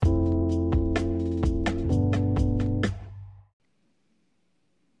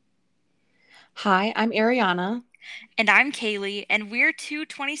Hi, I'm Ariana. And I'm Kaylee, and we're two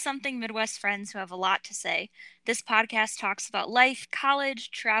 20-something Midwest friends who have a lot to say. This podcast talks about life, college,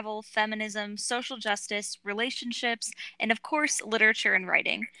 travel, feminism, social justice, relationships, and of course, literature and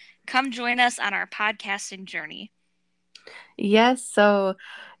writing. Come join us on our podcasting journey. Yes, so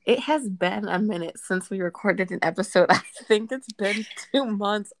it has been a minute since we recorded an episode. I think it's been 2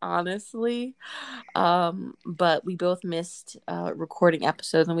 months, honestly. But we both missed recording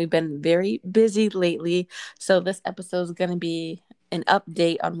episodes and we've been very busy lately. So this episode is going to be an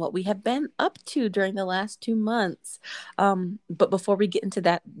update on what we have been up to during the last 2 months. But before we get into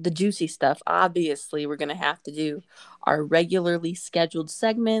that, the juicy stuff, obviously, we're going to have to do our regularly scheduled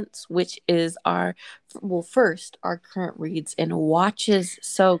segments, which is first, our current reads and watches.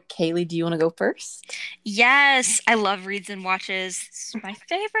 So, Kaylee, do you want to go first? Yes, I love reads and watches. It's my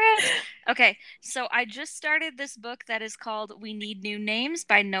favorite. Okay, so I just started this book that is called We Need New Names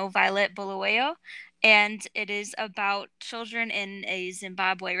by No Violet Bulawayo, and it is about children in a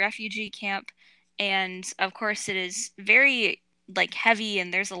Zimbabwe refugee camp. And of course, it is very like heavy,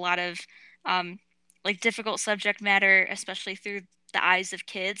 and there's a lot of um, like difficult subject matter, especially through the eyes of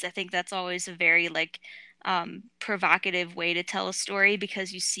kids. I think that's always a very provocative way to tell a story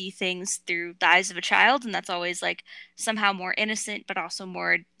because you see things through the eyes of a child, and that's always like somehow more innocent, but also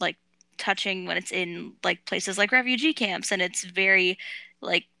more like touching when it's in like places like refugee camps, and it's very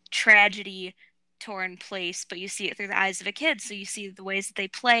like tragedy torn place, but you see it through the eyes of a kid. So you see the ways that they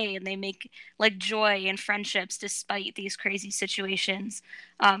play and they make like joy and friendships despite these crazy situations.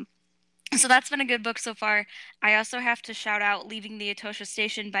 Um, so that's been a good book so far. I also have to shout out Leaving the Etosha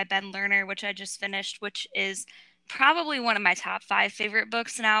Station by Ben Lerner, which I just finished, which is probably one of my top five favorite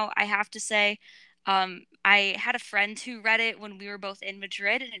books now, I have to say. I had a friend who read it when we were both in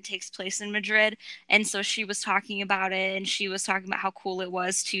Madrid, and it takes place in Madrid. And so she was talking about it, and she was talking about how cool it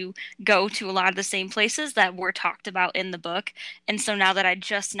was to go to a lot of the same places that were talked about in the book. And so now that I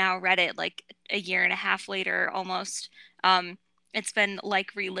just now read it, like a year and a half later almost, it's been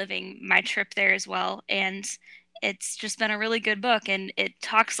like reliving my trip there as well. And it's just been a really good book. And it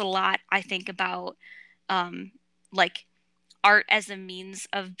talks a lot, I think, about um, like art as a means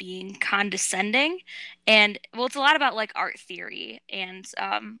of being condescending. And well, it's a lot about like art theory and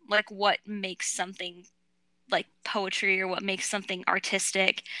like what makes something like poetry or what makes something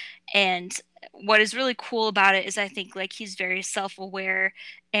artistic. And what is really cool about it is I think like he's very self-aware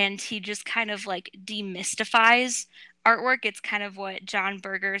and he just kind of like demystifies artwork. It's kind of what John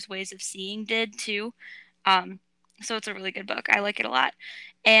Berger's Ways of Seeing did too. Um, so it's a really good book. I like it a lot.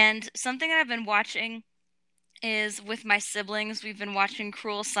 And something that I've been watching is with my siblings. We've been watching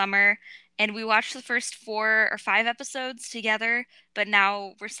Cruel Summer, and we watched the first 4 or 5 episodes together, but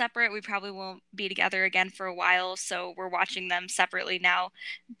now we're separate. We probably won't be together again for a while, so we're watching them separately now.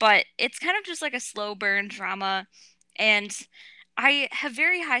 But it's kind of just like a slow burn drama, and I have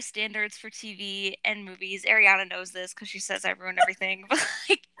very high standards for TV and movies. Ariana knows this because she says I ruin everything. But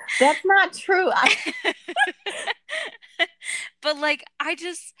like That's not true. but like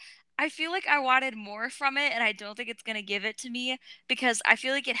I feel like I wanted more from it and I don't think it's going to give it to me because I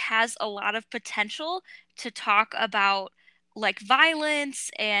feel like it has a lot of potential to talk about like violence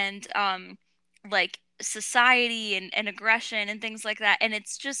and like society and aggression and things like that, and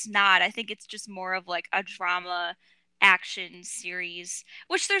it's just not. I think it's just more of like a drama action series,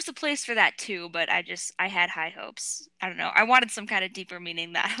 which there's a place for that too, but I had high hopes. I don't know. I wanted some kind of deeper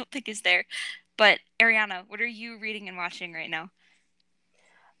meaning that I don't think is there. But Ariana, what are you reading and watching right now?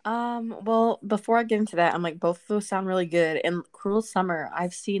 Well, before I get into that, I'm like, both of those sound really good. And Cruel Summer,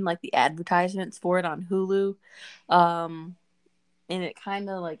 I've seen like the advertisements for it on Hulu. Um, and it kind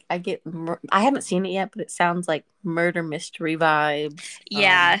of like I haven't seen it yet, but it sounds like murder mystery vibes.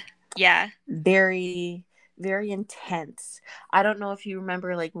 Yeah, yeah. Very, very intense. I don't know if you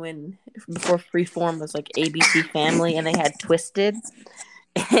remember like when before Freeform was like ABC Family and they had Twisted.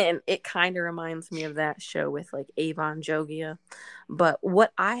 And it kind of reminds me of that show with like Avon Jogia. But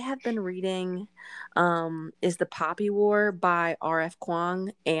what I have been reading is The Poppy War by R.F.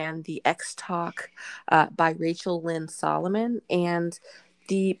 Kuang and The X Talk by Rachel Lynn Solomon. And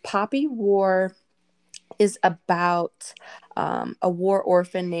The Poppy War is about a war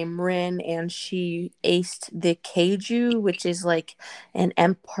orphan named Rin, and she aced the Keiju, which is like an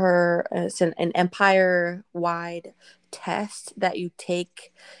empire wide test that you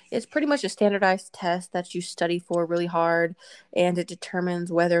take. It's pretty much a standardized test that you study for really hard, and it determines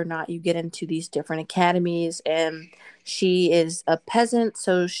whether or not you get into these different academies. And she is a peasant,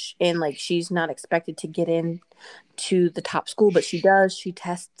 and like she's not expected to get in to the top school, but she does. She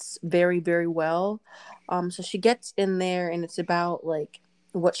tests very, very well. So she gets in there, and it's about like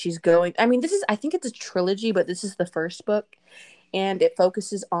what she's going. I mean, I think it's a trilogy, but this is the first book, and it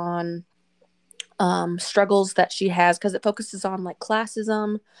focuses on struggles that she has because it focuses on like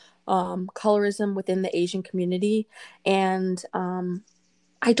classism, colorism within the Asian community, and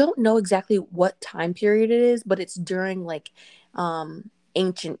I don't know exactly what time period it is, but it's during like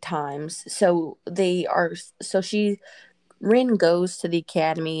ancient times. So they are. So she Rin goes to the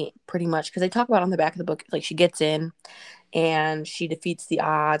academy pretty much because they talk about on the back of the book, like she gets in and she defeats the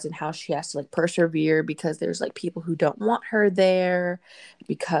odds and how she has to like persevere because there's like people who don't want her there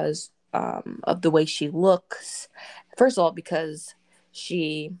because of the way she looks. First of all, because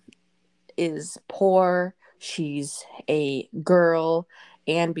she is poor, she's a girl,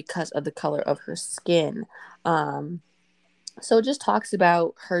 and because of the color of her skin. Um, so it just talks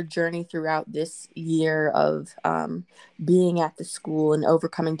about her journey throughout this year of being at the school and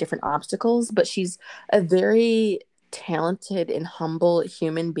overcoming different obstacles. But she's a very talented and humble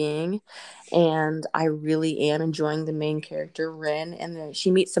human being, and I really am enjoying the main character Rin. And then she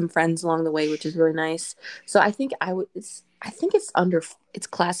meets some friends along the way, which is really nice. So I think I think it's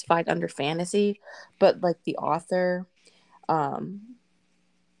classified under fantasy, but like the author um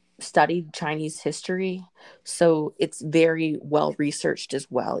studied Chinese history, so it's very well researched as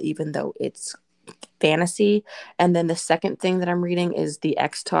well, even though it's fantasy. And then the second thing that I'm reading is the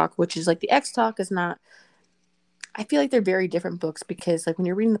X Talk, which is like the X Talk is not. I feel like they're very different books because like when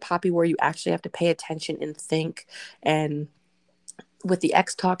you're reading the Poppy War, you actually have to pay attention and think. And with the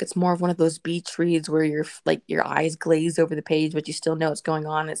X Talk, it's more of one of those beach reads where you're like your eyes glaze over the page, but you still know what's going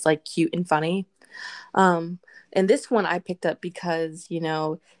on. It's like cute and funny. Um, and this one I picked up because,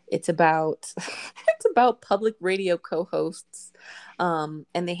 it's about it's about public radio co-hosts, and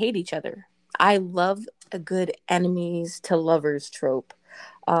they hate each other. I love a good enemies to lovers trope.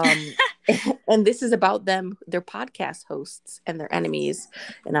 Um, and this is about them, their podcast hosts and their enemies.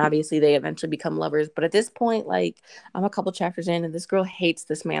 And obviously they eventually become lovers. But at this point, like I'm a couple chapters in and this girl hates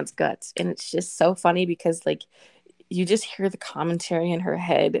this man's guts. And it's just so funny because like you just hear the commentary in her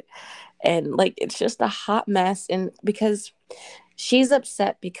head and like it's just a hot mess. And because she's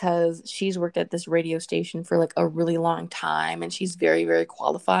upset because she's worked at this radio station for like a really long time and she's very very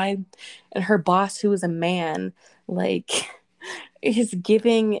qualified, and her boss, who is a man, like is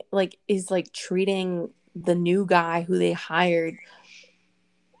like treating the new guy who they hired.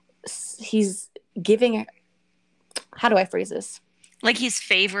 He's giving, how do I phrase this? Like he's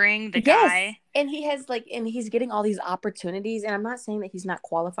favoring the Yes. guy. And he's getting all these opportunities. And I'm not saying that he's not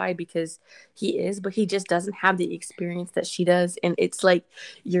qualified because he is, but he just doesn't have the experience that she does. And it's like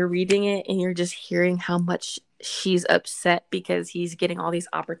you're reading it and you're just hearing how much she's upset because he's getting all these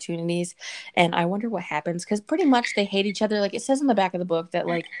opportunities. And I wonder what happens because pretty much they hate each other. Like it says in the back of the book that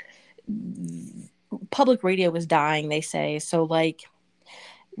like public radio is dying, they say. So like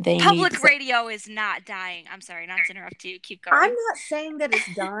Public radio is not dying. I'm sorry, not to interrupt you. Keep going. I'm not saying that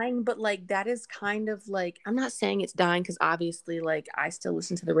it's dying, but like that is kind of like, I'm not saying it's dying because obviously like I still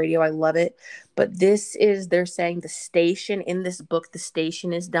listen to the radio. I love it. But they're saying the station in this book, the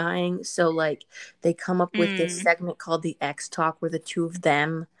station is dying. So like they come up with this segment called the X Talk where the two of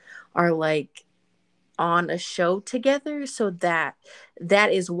them are like on a show together. So that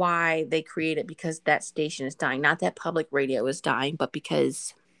is why they create it, because that station is dying. Not that public radio is dying, but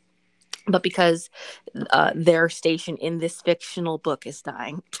because their station in this fictional book is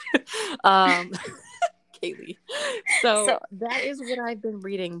dying. um, Kaylee. So that is what I've been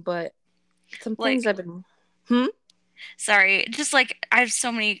reading, but some things I've been. Sorry, just like I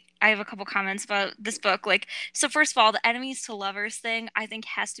have a couple comments about this book. Like, so first of all, the enemies to lovers thing I think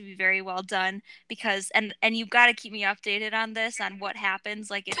has to be very well done because and you've got to keep me updated on this, on what happens,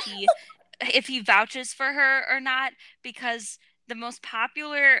 like if he vouches for her or not, because the most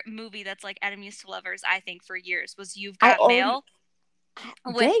popular movie that's like enemies to lovers, I think, for years was You've Got Mail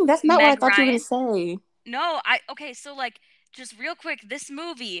with Dang, that's not what I Meg thought you were Ryan. gonna say. No, okay, so like just real quick, this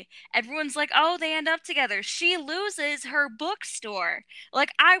movie, everyone's like, "Oh, they end up together." She loses her bookstore.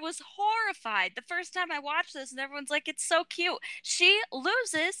 Like I was horrified the first time I watched this and everyone's like, "It's so cute." She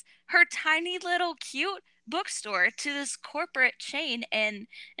loses her tiny little cute bookstore to this corporate chain, and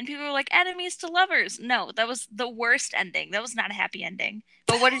people were like, "Enemies to lovers." No, that was the worst ending. That was not a happy ending.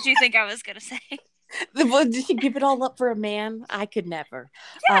 But what did you think I was going to say? Did she give it all up for a man? I could never.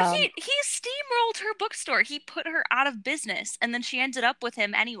 Yeah, he steamrolled her bookstore. He put her out of business, and then she ended up with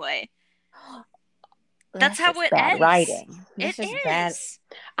him anyway. That's how just it bad ends. writing. That's It just bad. is.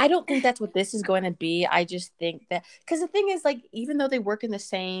 I don't think that's what this is going to be. I just think that because the thing is, like, even though they work in the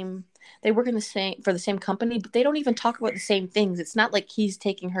same, for the same company, but they don't even talk about the same things. It's not like he's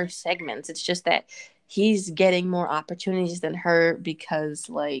taking her segments. It's just that he's getting more opportunities than her because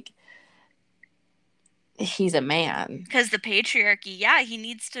like he's a man. Because the patriarchy, yeah, he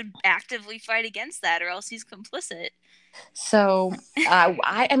needs to actively fight against that or else he's complicit. So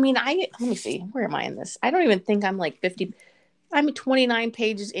I mean I let me see, where am I in this? I don't even think I'm like 50. I'm 29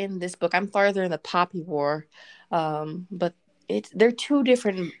 pages in this book. I'm farther in the Poppy War, but they're two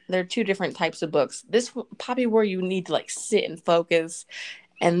different types of books. This Poppy War you need to like sit and focus,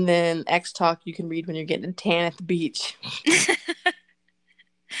 and then X Talk you can read when you're getting a tan at the beach.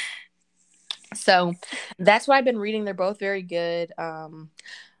 So that's what I've been reading. They're both very good.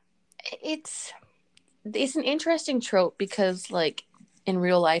 It's it's an interesting trope because like in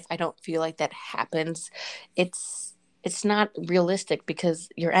real life I don't feel like that happens. It's not realistic because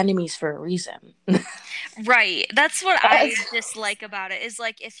you're enemies for a reason. Right. That's what I dislike about it is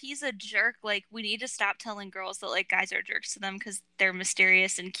like if he's a jerk, like we need to stop telling girls that like guys are jerks to them because they're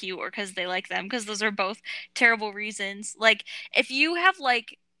mysterious and cute or because they like them because those are both terrible reasons. Like if you have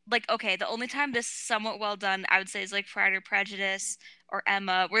like okay, the only time this is somewhat well done, I would say is like Pride or Prejudice or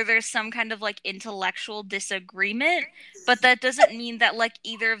Emma, where there's some kind of like intellectual disagreement, but that doesn't mean that like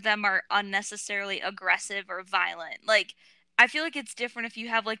either of them are unnecessarily aggressive or violent. Like I feel like it's different if you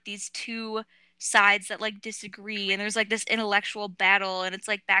have like these two sides that like disagree and there's like this intellectual battle and it's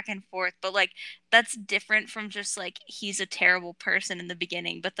like back and forth, but like that's different from just like he's a terrible person in the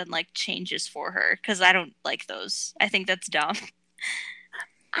beginning but then like changes for her because I don't like those. I think that's dumb.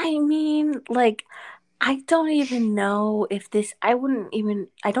 I mean, like, I don't even know if this, I don't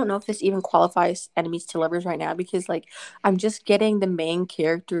know if this even qualifies enemies to lovers right now because, like, I'm just getting the main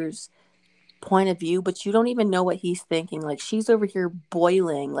character's point of view, but you don't even know what he's thinking. Like, she's over here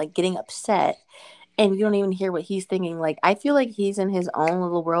boiling, like, getting upset, and you don't even hear what he's thinking. Like, I feel like he's in his own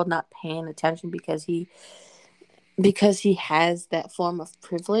little world, not paying attention because he has that form of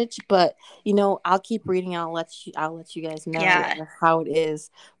privilege. But I'll keep reading. I'll let you guys know Yeah. how it is.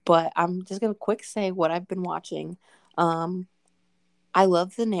 But I'm just gonna quick say what I've been watching. um I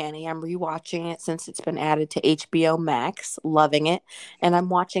love The Nanny. I'm rewatching it since it's been added to HBO Max. Loving it. And I'm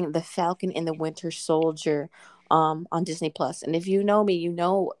watching The Falcon and the Winter Soldier on Disney Plus. And if you know me, you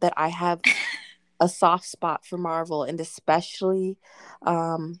know that I have a soft spot for Marvel, and especially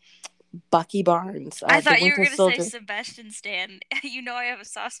um Bucky Barnes, I the thought you were Winter gonna say Soldier. Sebastian Stan. You know I have a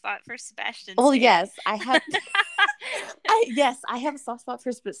soft spot for Sebastian Oh Stan. yes, I have. I have a soft spot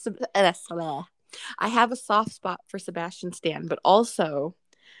for I have a soft spot for Sebastian Stan, but also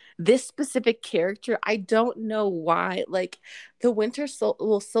this specific character. I don't know why. Like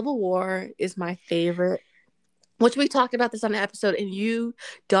Civil War is my favorite. Which we talked about this on an episode, and you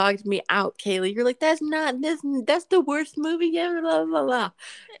dogged me out, Kaylee. You're like, "That's not this. That's the worst movie ever." Blah blah blah.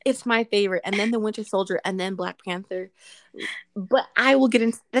 It's my favorite, and then the Winter Soldier, and then Black Panther. But I will get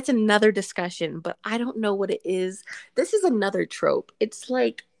into that's another discussion. But I don't know what it is. This is another trope. It's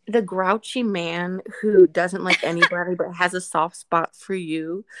like the grouchy man who doesn't like anybody but has a soft spot for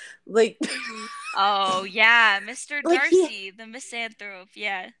you. Like, Oh yeah, Mr. like he Darcy, the misanthrope.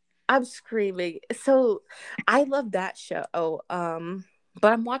 Yeah. I'm screaming. So I love that show.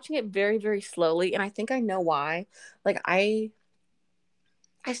 But I'm watching it very, very slowly, and I think I know why. Like I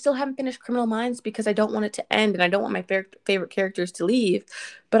still haven't finished Criminal Minds because I don't want it to end, and I don't want my favorite characters to leave.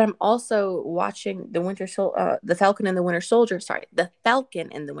 But I'm also watching the Falcon and the Winter Soldier. Sorry, the Falcon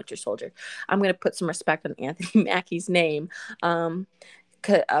and the Winter Soldier. I'm gonna put some respect on Anthony Mackie's name.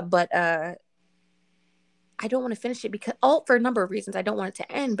 But I don't want to finish it because all for a number of reasons. I don't want it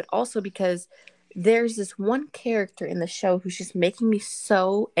to end, but also because there's this one character in the show who's just making me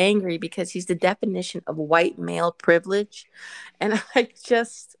so angry because he's the definition of white male privilege. And I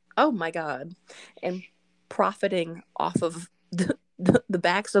just, oh my God, and profiting off of the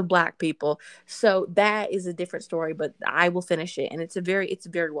backs of black people. So that is a different story, but I will finish it. And it's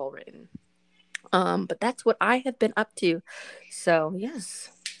very well written. But that's what I have been up to. So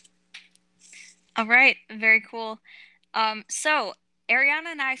yes. All right, very cool. So Ariana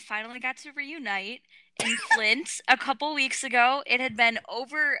and I finally got to reunite in Flint a couple weeks ago. It had been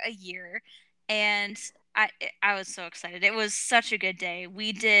over a year, and I was so excited. It was such a good day.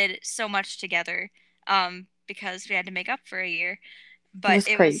 We did so much together, because we had to make up for a year. It But was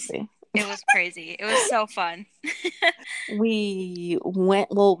crazy. it was crazy. It was so fun. We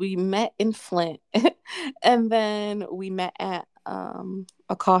met in Flint, and then we met at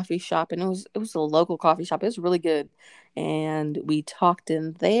a coffee shop, and it was a local coffee shop. It was really good. And we talked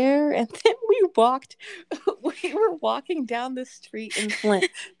in there, and then we were walking down the street in Flint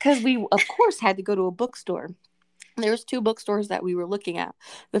because we of course had to go to a bookstore. There was two bookstores that we were looking at.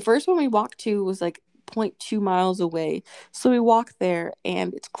 The first one we walked to was like 0.2 miles away. So we walk there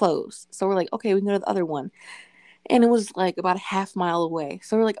and it's closed. So we're like, okay, we can go to the other one. And it was like about a half mile away.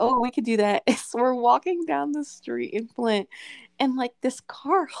 So we're like, oh, we could do that. So we're walking down the street in Flint and like this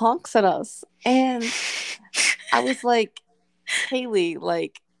car honks at us. And I was like, Kaylee,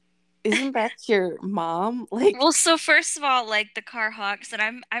 like, isn't that your mom? Like, Well, so first of all, like the car honks,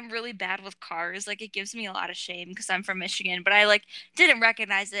 and I'm really bad with cars. Like it gives me a lot of shame because I'm from Michigan, but I like didn't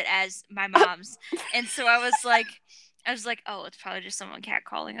recognize it as my mom's, and so I was like, oh, it's probably just someone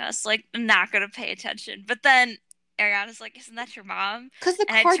catcalling us. Like I'm not gonna pay attention. But then Ariana's like, isn't that your mom? because the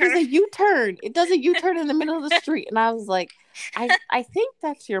And I car does turn, a U-turn. It does a U-turn in the middle of the street. And I was like, I think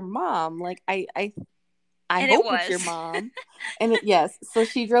that's your mom. Like, I and it hope it's your was. mom. And yes, so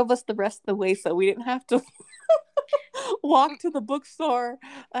she drove us the rest of the way so we didn't have to walk to the bookstore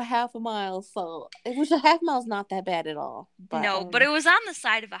a half a mile. So it was a half mile's not that bad at all. But No, but it was on the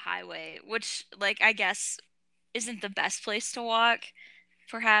side of a highway, which like I guess isn't the best place to walk,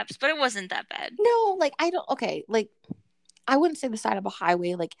 perhaps, but it wasn't that bad. no, like I don't okay, like I wouldn't say the side of a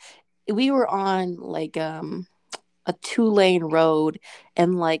highway. Like we were on like a 2-lane road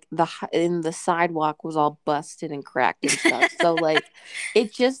and like the sidewalk was all busted and cracked and stuff. So like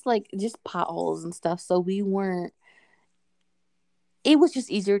it just potholes and stuff. So we weren't it was just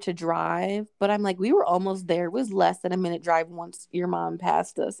easier to drive, but I'm like, we were almost there. It was less than a minute drive once your mom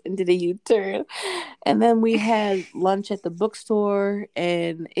passed us and did a U-turn. And then we had lunch at the bookstore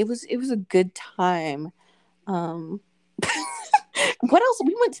and it was a good time. Um what else?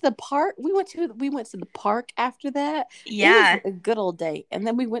 We went to the park. We went to the park after that. It was Yeah. a good old day. And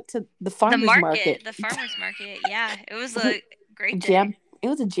then we went to the The farmers market, market. the farmer's market. Yeah, it was a great day. Jam it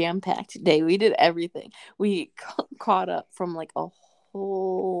was a jam-packed day. We did everything. We caught up from like a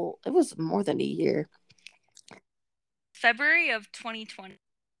whole it was more than a year. February of 2020,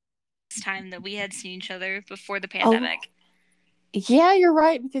 this time that we had seen each other before the Oh, pandemic. yeah, you're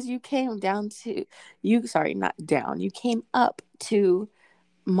right because you came down to you sorry, not down. You came up to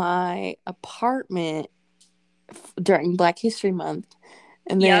my apartment during Black History Month.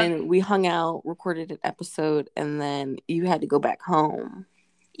 And Yep. then we hung out, recorded an episode, and then you had to go back home.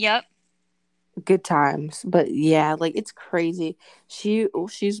 Yep. Good times. But yeah, like it's crazy.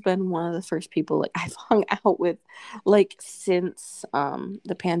 She's been one of the first people like I've hung out with like since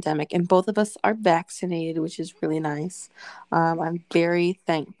the pandemic, and both of us are vaccinated, which is really nice. I'm very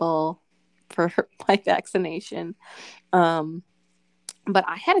thankful for my vaccination. Um but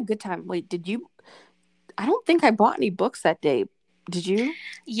I had a good time. Wait, did you I don't think I bought any books that day. Did you?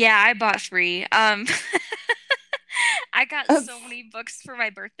 Yeah, I bought 3. I got Uh, so many books for my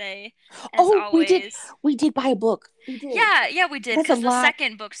birthday, as oh, we did. always. We did buy a book. We did. Yeah, yeah, we did, That's a because the lot.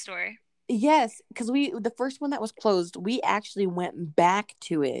 second bookstore. Yes, because the first one that was closed, we actually went back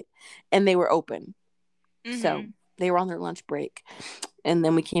to it, and they were open. So Mm-hmm. they were on their lunch break, and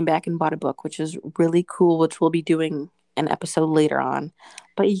then we came back and bought a book, which is really cool. Which we'll be doing an episode later on.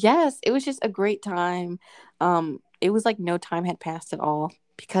 But yes, it was just a great time. It was like no time had passed at all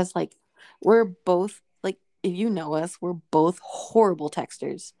because like we're both like if you know us, we're both horrible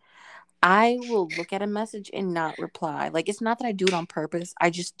texters. I will look at a message and not reply. Like it's not that I do it on purpose.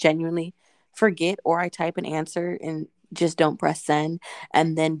 I just genuinely forget or I type an answer and just don't press send.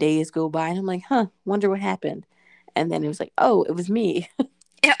 And then days go by and I'm like, huh, wonder what happened. And then it was like, oh, it was me.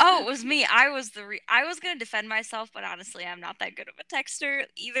 Yeah, oh, it was me. I was gonna defend myself, but honestly, I'm not that good of a texter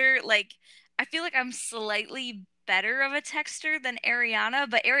either. Like, I feel like I'm slightly better of a texter than Ariana,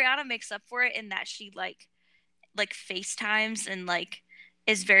 but Ariana makes up for it in that she like FaceTimes and like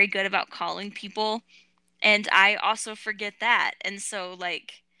is very good about calling people. And I also forget that. And so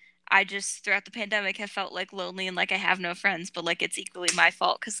like I just throughout the pandemic have felt like lonely and like I have no friends, but like it's equally my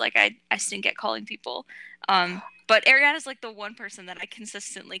fault because like I stink at calling people. But Ariana's like the one person that I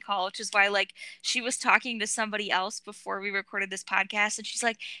consistently call, which is why like she was talking to somebody else before we recorded this podcast and she's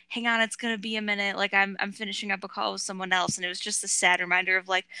like, hang on, it's gonna be a minute. Like I'm finishing up a call with someone else. And it was just a sad reminder of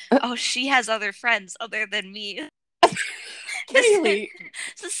like, oh, she has other friends other than me. This Kaylee,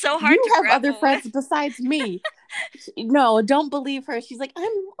 this is so hard you to have other grapple friends with. besides me. No, don't believe her. She's like,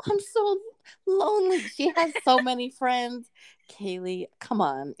 I'm so lonely. She has so many friends. Kaylee, come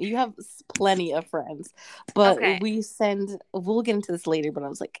on. You have plenty of friends. But Okay. we'll get into this later, but I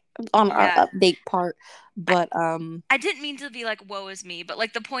was like on our Yeah. update part. I, But I didn't mean to be like, woe is me, but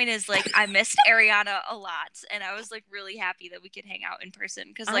like the point is like I missed Ariana a lot and I was like really happy that we could hang out in person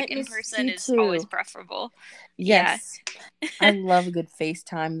because I like in miss person you is always too. preferable. Yeah. Yes. I love a good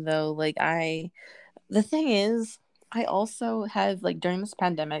FaceTime though. The thing is, I also have like during this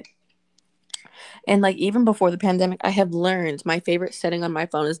pandemic, And like even before the pandemic, I have learned my favorite setting on my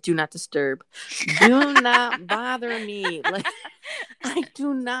phone is do not disturb. Do not bother me. Like I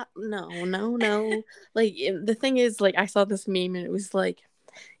do not no. Like the thing is like I saw this meme and it was like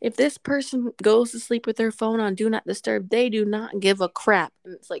if this person goes to sleep with their phone on do not disturb, they do not give a crap.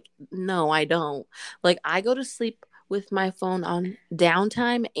 And it's like, no, I don't. Like I go to sleep with my phone on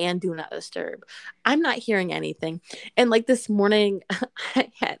downtime and do not disturb. I'm not hearing anything. And like this morning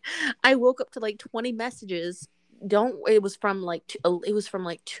I woke up to like 20 messages. Don't it was from like it was from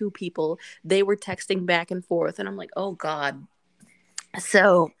like two people. They were texting back and forth and I'm like, "Oh god."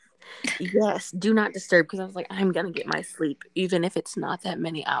 So yes, do not disturb because I was like, I'm gonna get my sleep, even if it's not that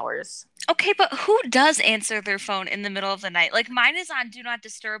many hours. Okay, but who does answer their phone in the middle of the night? Like mine is on Do Not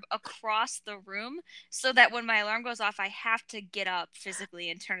Disturb across the room so that when my alarm goes off, I have to get up physically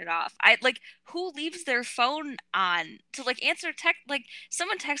and turn it off. I like who leaves their phone on to like answer text like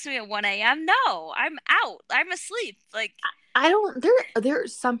someone texts me at 1 a.m. No, I'm out. I'm asleep. Like I don't there are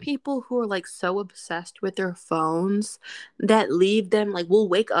some people who are like so obsessed with their phones that leave them like will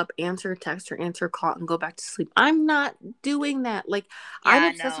wake up, answer a text or answer a call and go back to sleep. I'm not doing that. Like I'm yeah,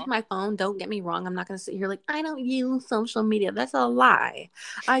 obsessed with no. my phone. Don't get me wrong. I'm not gonna sit here like I don't use social media. That's a lie.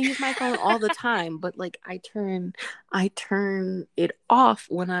 I use my phone all the time, but like I turn it off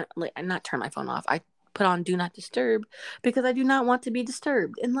when I like I not turn my phone off. I put on do not disturb because I do not want to be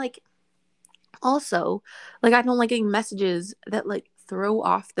disturbed. And like also, like I don't like getting messages that like throw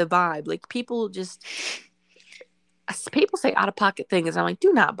off the vibe. Like people say out of pocket things. I'm like,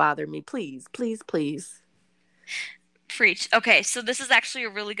 do not bother me, please, please, please. Preach. Okay, so this is actually a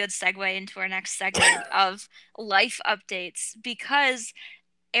really good segue into our next segment of life updates because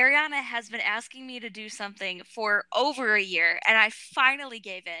Ariana has been asking me to do something for over a year, and I finally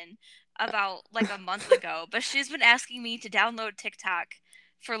gave in about like a month ago. But she's been asking me to download TikTok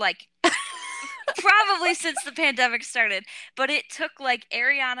for like probably since the pandemic started. But it took like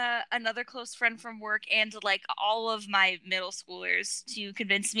Ariana, another close friend from work, and like all of my middle schoolers to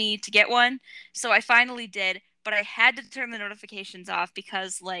convince me to get one. So I finally did, but I had to turn the notifications off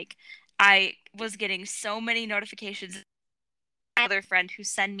because like I was getting so many notifications other friend who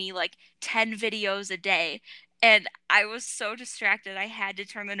send me like 10 videos a day and I was so distracted I had to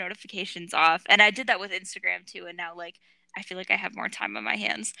turn the notifications off and I did that with Instagram too and now like I feel like I have more time on my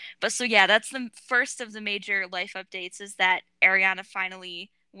hands. But so yeah, that's the first of the major life updates is that Ariana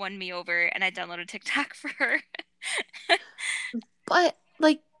finally won me over and I downloaded TikTok for her. But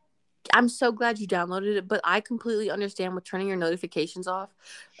like I'm so glad you downloaded it, but I completely understand with turning your notifications off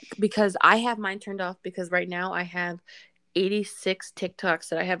because I have mine turned off because right now I have 86 TikToks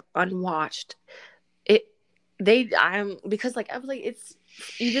that I have unwatched. It I'm because like I was like it's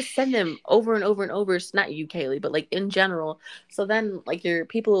you just send them over and over and over. It's not you, Kaylee, but like in general. So then like your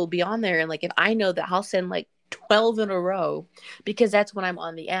people will be on there and like if I know that I'll send like 12 in a row because that's when I'm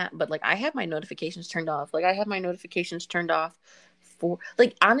on the app. But like I have my notifications turned off. Like I have my notifications turned off for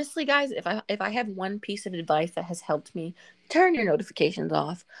like honestly guys, if I have one piece of advice that has helped me, turn your notifications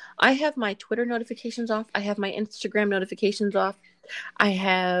off. I have my Twitter notifications off. I have my Instagram notifications off. I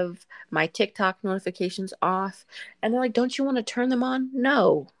have my TikTok notifications off. And they're like, don't you want to turn them on?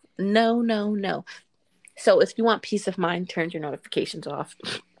 No, no, no, no. So if you want peace of mind, turn your notifications off.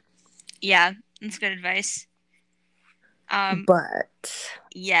 Yeah, that's good advice. But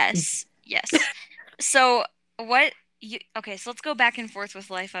Yes, yes. So what you okay, so let's go back and forth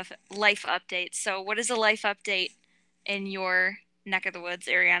with life updates. So what is a life update in your neck of the woods,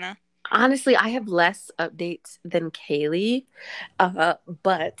 Ariana? honestly, I have less updates than Kaylee.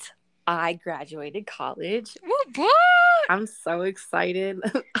 But I graduated college. What? What? I'm so excited.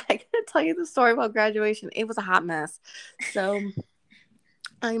 I gotta tell you the story about graduation. It was a hot mess. So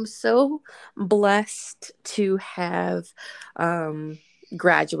I'm so blessed to have um,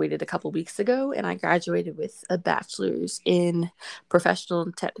 graduated a couple weeks ago, and I graduated with a bachelor's in professional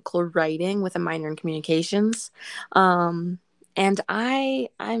and technical writing with a minor in communications. And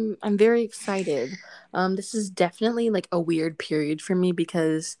I'm very excited. This is definitely like a weird period for me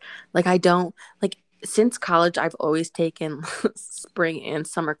because like I don't like since college I've always taken spring and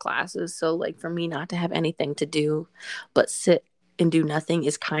summer classes. So like for me not to have anything to do but sit and do nothing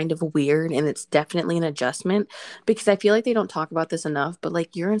is kind of weird and it's definitely an adjustment because I feel like they don't talk about this enough, but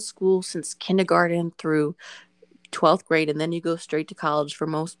like you're in school since kindergarten through 12th grade and then you go straight to college for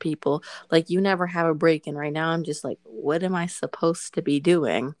most people. Like you never have a break and right now I'm just like what am I supposed to be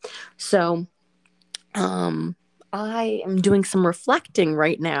doing? So, um I am doing some reflecting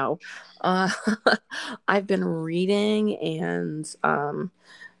right now. Uh I've been reading and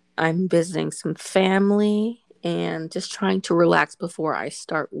I'm visiting some family and just trying to relax before I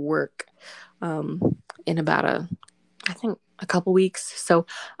start work in about I think a couple weeks. So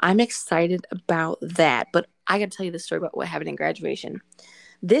I'm excited about that. But I got to tell you the story about what happened in graduation.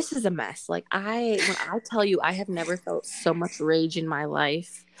 This is a mess. Like when I tell you I have never felt so much rage in my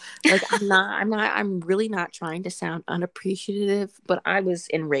life. Like I'm really not trying to sound unappreciative, but I was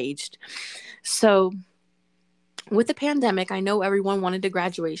enraged. So with the pandemic, I know everyone wanted a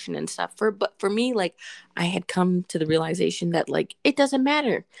graduation and stuff but for me, like I had come to the realization that like it doesn't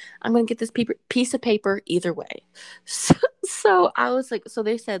matter. I'm going to get this piece of paper either way. So I was like, so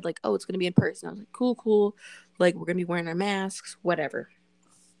they said like, oh, it's going to be in person. I was like, cool. Like we're going to be wearing our masks, whatever.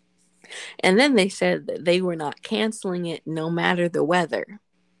 And then they said that they were not canceling it no matter the weather.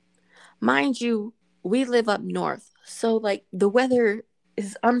 Mind you, we live up north, so like the weather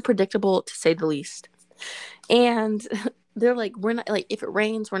is unpredictable to say the least. And they're like, we're not like, if it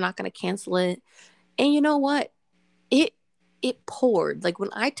rains, we're not going to cancel it. And you know what? It it poured. Like when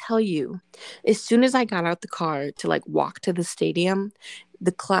I tell you, as soon as I got out the car to like walk to the stadium,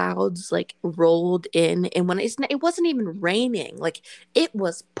 the clouds like rolled in, and when it wasn't even raining, like it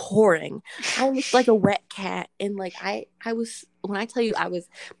was pouring. I was like a wet cat, and like I was when I tell you I was,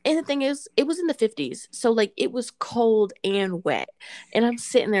 and the thing is, it was in the 50s, so like it was cold and wet, and I'm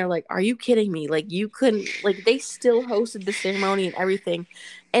sitting there like, are you kidding me? Like you couldn't, like they still hosted the ceremony and everything,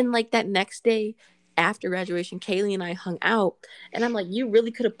 and like that next day after graduation, Kaylee and I hung out, and I'm like, you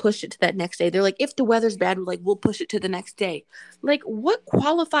really could have pushed it to that next day. They're like, if the weather's bad, we're like, we'll push it to the next day. Like, what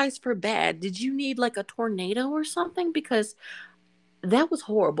qualifies for bad? Did you need like a tornado or something? Because that was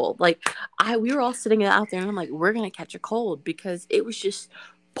horrible. Like, we were all sitting out there, and I'm like, we're gonna catch a cold because it was just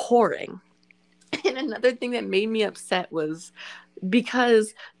pouring. And another thing that made me upset was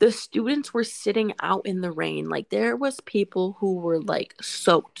because the students were sitting out in the rain. Like, there was people who were like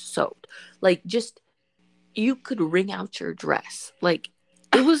soaked, like just you could wring out your dress. Like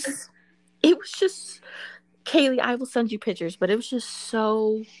it was just, Kaylee, I will send you pictures, but it was just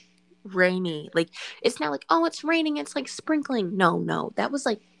so rainy. Like it's not like, oh, it's raining, it's like sprinkling. No, that was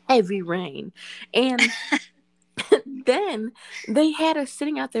like heavy rain. And then they had us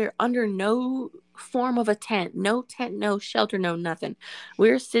sitting out there under no form of a tent, no shelter, no nothing. We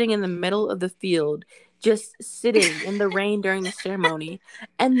were sitting in the middle of the field, just sitting in the rain during the ceremony.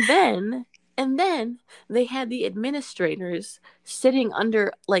 And then they had the administrators sitting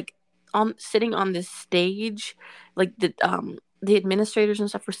under like sitting on this stage, like the administrators and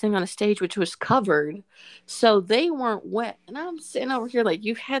stuff were sitting on a stage which was covered, so they weren't wet. And I'm sitting over here like,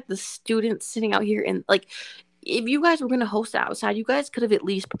 you had the students sitting out here, and like if you guys were going to host outside, you guys could have at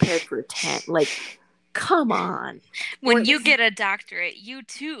least prepared for a tent. Like, come on. When you get a doctorate, you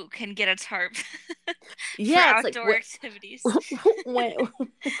too can get a tarp for Yeah, it's like outdoor what activities. when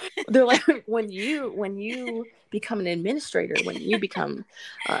they're like, when you become an administrator, when you become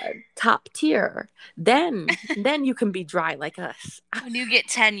top tier, then you can be dry like us. When you get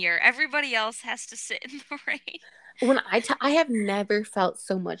tenure, everybody else has to sit in the rain. When I have never felt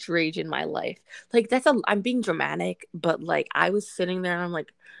so much rage in my life. Like I'm being dramatic, but like I was sitting there and I'm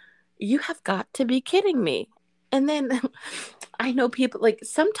like, you have got to be kidding me. And then I know people like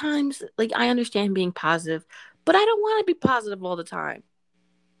sometimes like I understand being positive, but I don't want to be positive all the time.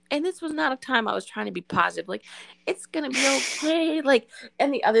 And this was not a time I was trying to be positive. Like it's gonna be okay. Like,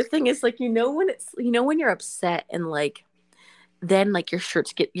 and the other thing is like, when you're upset and like then like your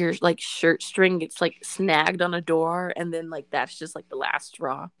like shirt string gets like snagged on a door, and then like that's just like the last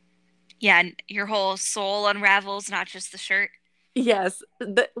straw. Yeah, and your whole soul unravels, not just the shirt. Yes,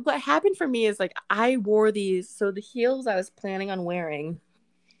 what happened for me is like I wore these, so the heels I was planning on wearing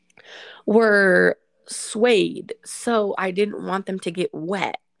were suede, so I didn't want them to get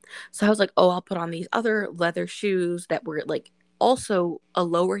wet. So I was like, oh, I'll put on these other leather shoes that were like also a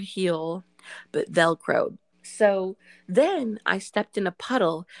lower heel but velcroed. So then I stepped in a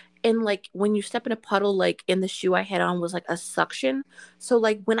puddle, and like when you step in a puddle, like in the shoe I had on was like a suction. So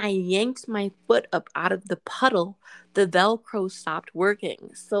like when I yanked my foot up out of the puddle, the velcro stopped working.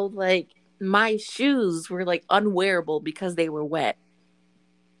 So like my shoes were like unwearable because they were wet.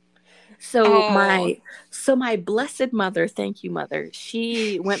 So Oh, my blessed mother, thank you, mother,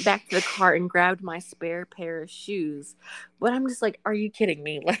 she went back to the car and grabbed my spare pair of shoes. But I'm just like, are you kidding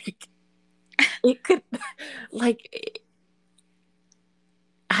me? Like it could, like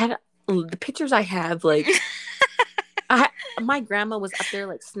I the pictures I have, like I my grandma was up there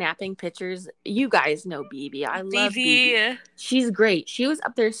like snapping pictures. You guys know BB. I love BB. BB. She's great. She was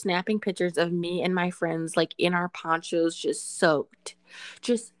up there snapping pictures of me and my friends like in our ponchos, just soaked.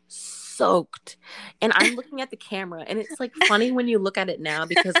 Just soaked. And I'm looking at the camera, and it's like funny when you look at it now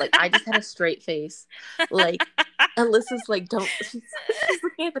because like I just had a straight face. Like Alyssa's like, don't, she's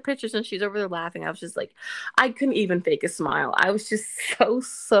looking at the pictures and she's over there laughing. I was just like, I couldn't even fake a smile. I was just so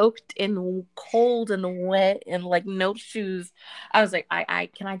soaked and cold and wet and like no shoes. I was like,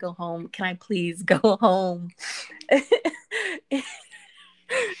 can I go home? Can I please go home?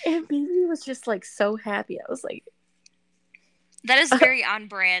 And BB was just like so happy. I was like, That is very on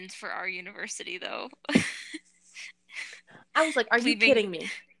brand for our university, though. I was like, are you Leaving. kidding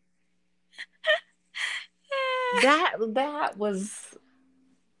me? That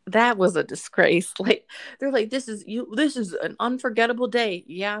was a disgrace. Like they're like, this is an unforgettable day.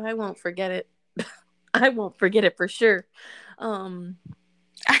 Yeah, I won't forget it. I won't forget it for sure.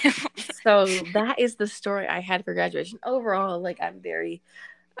 So that is the story I had for graduation. Overall, like I'm very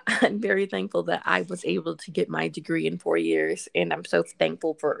thankful that I was able to get my degree in 4 years, and I'm so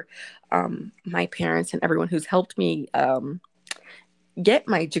thankful for my parents and everyone who's helped me get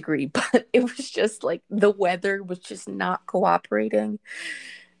my degree. But it was just like the weather was just not cooperating,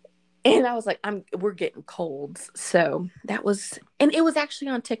 and I was like, we're getting colds. So that was, and it was actually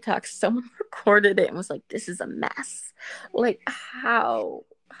on TikTok. Someone recorded it and was like, this is a mess. Like how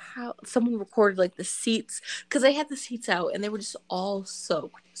someone recorded like the seats, because they had the seats out and they were just all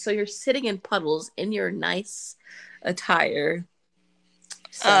soaked. So you're sitting in puddles in your nice attire.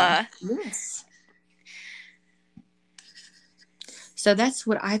 So yes. So that's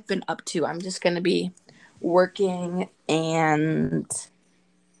what I've been up to. I'm just gonna be working and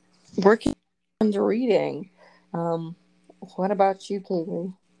reading. What about you,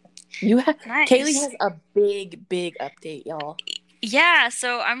 Kaylee? Kaylee Nice. has a big update, y'all. Yeah,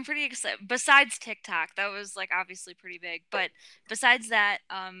 so I'm pretty excited. Besides TikTok, that was like obviously pretty big, but besides that,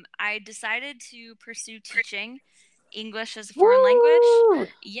 I decided to pursue teaching English as a foreign language. Woo!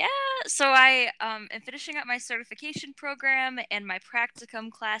 Yeah, so I am finishing up my certification program and my practicum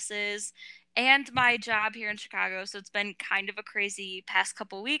classes and my job here in Chicago. So it's been kind of a crazy past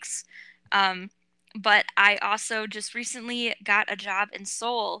couple weeks. Um, but I also just recently got a job in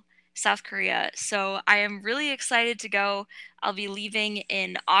Seoul, South Korea. So I am really excited to go. I'll be leaving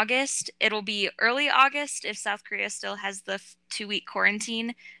in August. It'll be early August if South Korea still has the 2-week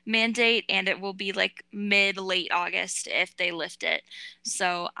quarantine mandate, and it will be like mid late August if they lift it.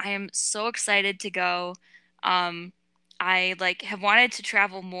 So I am so excited to go. I like have wanted to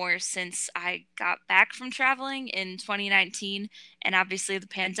travel more since I got back from traveling in 2019, and obviously the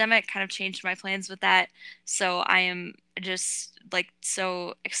pandemic kind of changed my plans with that. So I am just like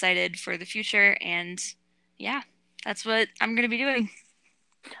so excited for the future, and yeah, that's what I'm going to be doing.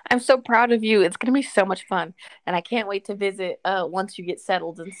 I'm so proud of you. It's gonna be so much fun, and I can't wait to visit once you get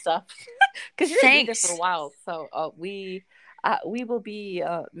settled and stuff. Because you're gonna be there for a Thanks. while. So we will be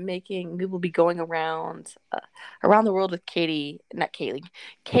going around the world with Kaylee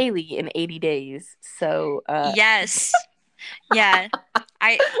in 80 days. So Yes. Yeah.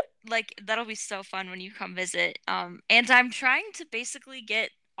 I like that'll be so fun when you come visit. And I'm trying to basically get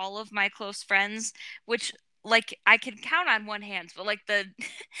all of my close friends, which like I can count on one hand, but like the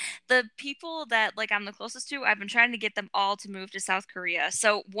the people that like I'm the closest to, I've been trying to get them all to move to South Korea.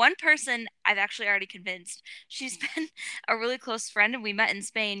 So one person I've actually already convinced. She's been a really close friend and we met in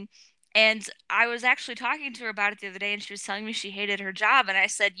Spain. And I was actually talking to her about it the other day, and she was telling me she hated her job. And I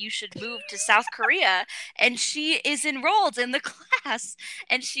said, you should move to South Korea. And she is enrolled in the class,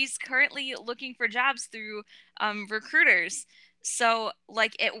 and she's currently looking for jobs through recruiters. So,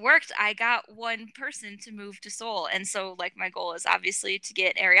 like, it worked. I got one person to move to Seoul. And so, like, my goal is obviously to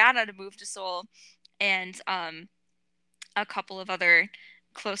get Ariana to move to Seoul and a couple of other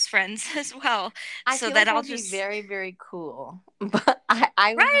close friends as well. I So feel that like that I'll would be just, very, very cool. But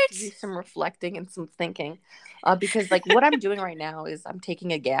I will have to do right? some reflecting and some thinking. Because like what I'm doing right now is I'm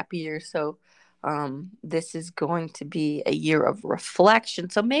taking a gap year. So this is going to be a year of reflection.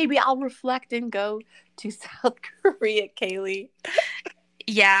 So maybe I'll reflect and go to South Korea, Kaylee.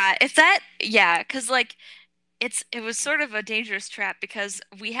 Yeah, because like it was sort of a dangerous trap because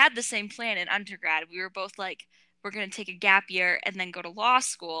we had the same plan in undergrad. We were both like, we're going to take a gap year and then go to law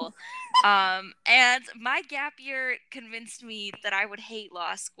school. And my gap year convinced me that I would hate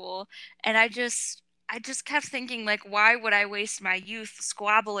law school, and I just kept thinking like, why would I waste my youth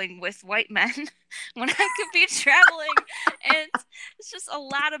squabbling with white men when I could be traveling? And it's just a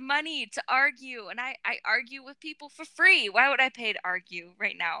lot of money to argue, and I argue with people for free. Why would I pay to argue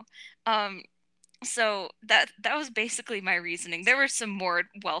right now? Um, so that was basically my reasoning. There were some more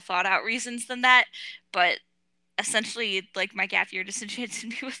well thought out reasons than that, but essentially, like my gap year disenchanted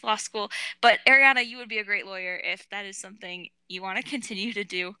me with law school. But Ariana, you would be a great lawyer if that is something you want to continue to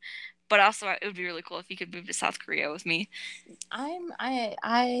do. but also it would be really cool if you could move to South Korea with me. I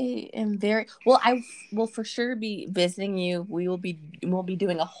am very well. I will for sure be visiting you. We'll be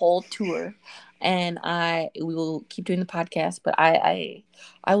doing a whole tour, and we will keep doing the podcast. But I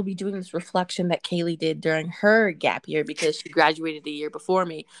will be doing this reflection that Kaylee did during her gap year because she graduated a year before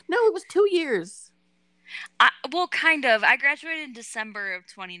me. No, it was 2 years. Well, kind of. I graduated in December of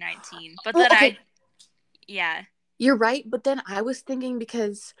 2019, but Well, then okay, yeah. you're right. But then I was thinking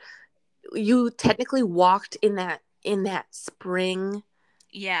because you technically walked in that spring.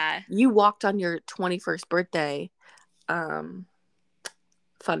 Yeah. You walked on your 21st birthday. Um,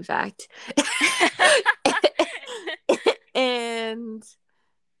 Fun fact. And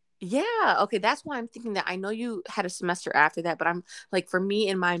yeah, okay, that's why I'm thinking that. I know you had a semester after that, but I'm like, for me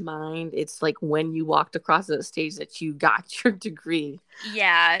in my mind, it's like when you walked across the stage that you got your degree.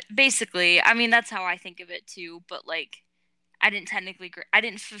 Yeah, basically. I mean, that's how I think of it too, but like I didn't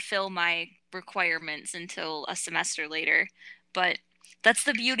fulfill my requirements until a semester later. But that's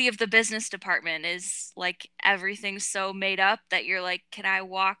the beauty of the business department is like everything's so made up that you're like, can I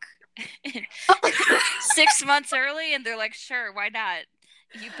walk 6 months early? And they're like, sure, why not?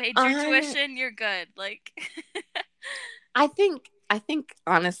 You paid your I tuition, you're good. Like, I think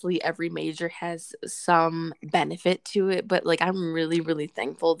honestly every major has some benefit to it, but like I'm really really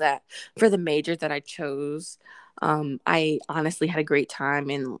thankful that for the major that I chose, I honestly had a great time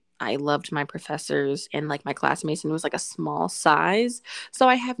and I loved my professors and like my classmates, and it was like a small size, so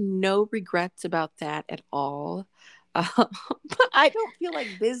I have no regrets about that at all. But I don't feel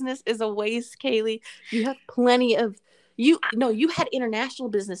like business is a waste, Kaylee. You have plenty of you no, you had international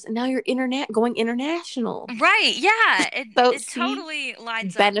business and now you're internet going international. right, yeah, So it see, totally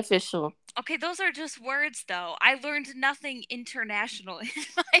lines up. beneficial. Okay, those are just words though. I learned nothing international in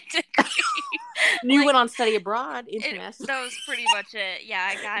my degree. You Like went on study abroad international. that was pretty much it.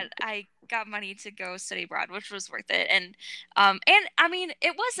 Yeah, I got money to go study abroad, which was worth it. And I mean,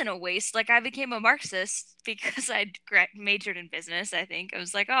 it wasn't a waste. Like I became a Marxist because I'd majored in business, I think. I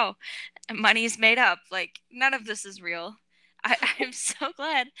was like, "Oh, money's made up. Like none of this is real." I'm so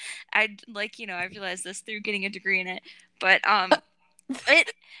glad I realized this through getting a degree in it. But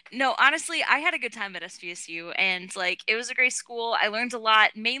it no, honestly, I had a good time at SVSU and like it was a great school. I learned a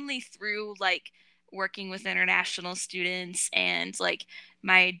lot mainly through like working with international students and like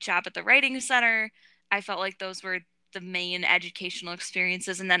my job at the writing center. I felt like those were the main educational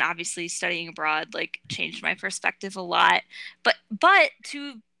experiences, and then obviously studying abroad like changed my perspective a lot. But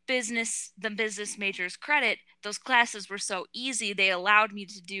to the business major's credit, those classes were so easy, they allowed me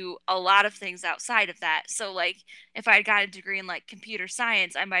to do a lot of things outside of that. So like if I had got a degree in like computer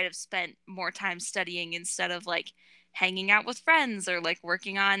science, I might have spent more time studying instead of like hanging out with friends or like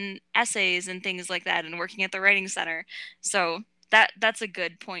working on essays and things like that and working at the writing center. So that's a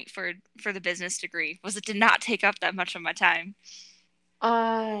good point for the business degree was it did not take up that much of my time.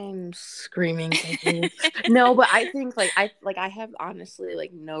 I'm screaming. No, but I think I have honestly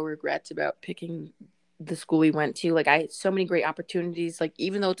like no regrets about picking the school we went to. Like I had so many great opportunities. Like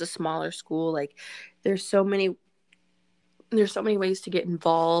even though it's a smaller school, like there's so many there's so many ways to get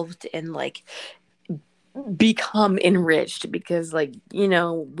involved and like become enriched because like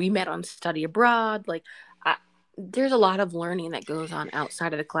we met on study abroad. Like there's a lot of learning that goes on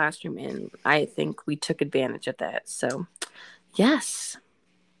outside of the classroom, and I think we took advantage of that. So yes.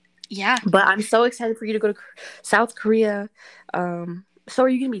 Yeah. But I'm so excited for you to go to South Korea. So are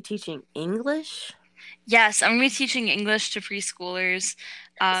you going to be teaching English? Yes, I'm gonna be teaching English to preschoolers.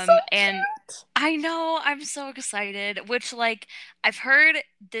 So And cute. I know I'm so excited, which like I've heard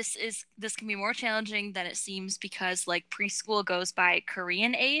this can be more challenging than it seems because like preschool goes by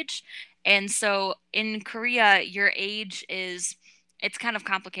Korean age. And so in Korea, your age is it's kind of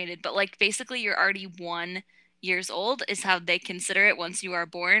complicated, but like basically you're already 1 years old is how they consider it once you are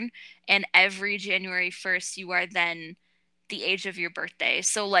born. And every January 1st, you are then the age of your birthday.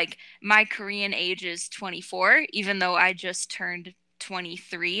 So like my Korean age is 24, even though I just turned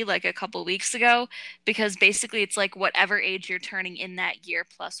 23 like a couple weeks ago, because basically it's like whatever age you're turning in that year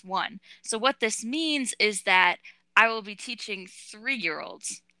plus one. So what this means is that I will be teaching 3 year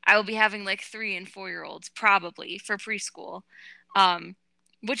olds. I will be having like 3 and 4 year olds probably for preschool, um,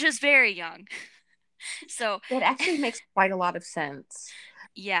 which is very young. So It actually makes quite a lot of sense.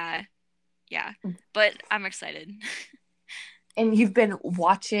 yeah, yeah, but I'm excited. And you've been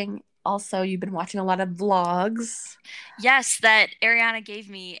watching Also, you've been watching a lot of vlogs. Yes, that Ariana gave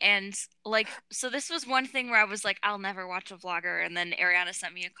me. And so this was one thing where I was like, I'll never watch a vlogger. And then Ariana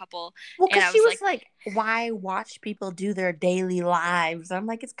sent me a couple, Well, and because I she was was like, like, why watch people do their daily lives? I'm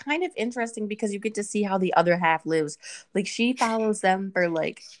like, it's kind of interesting because you get to see how the other half lives. Like, she follows them for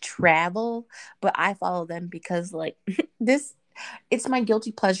like travel, but I follow them because, like, this, it's my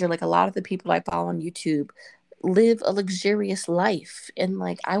guilty pleasure. Like, a lot of the people I follow on YouTube live a luxurious life. And,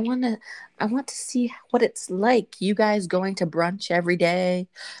 like, I want to see what it's like. You guys going to brunch every day,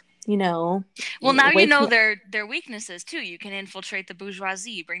 you know, well, now you know waking their weaknesses too. You can infiltrate the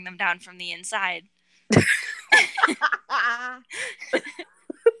bourgeoisie, bring them down from the inside.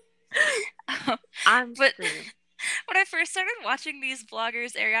 up. I'm But screaming. when I first started watching these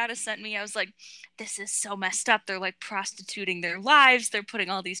vloggers Ariana sent me, I was like, this is so messed up. They're like prostituting their lives. They're putting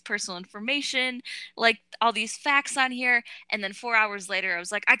all these personal information, like all these facts on here. And then 4 hours later, I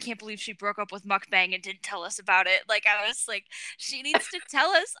was like, I can't believe she broke up with Mukbang and didn't tell us about it. Like, I was like, she needs to tell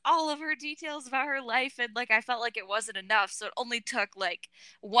us all of her details about her life. And like, I felt like it wasn't enough. So it only took like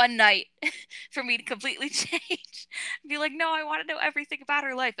one night for me to completely change. Be like, no, I want to know everything about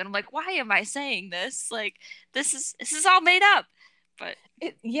her life. And I'm like, why am I saying this? Like, this is all made up. But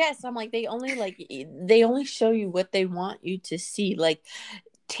Yes, I'm like they only show you what they want you to see. Like,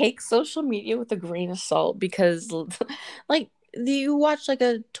 take social media with a grain of salt because like you watch like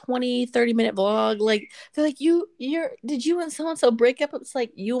a 20-30 minute vlog, like they're like, you're did you and so and so break up? It's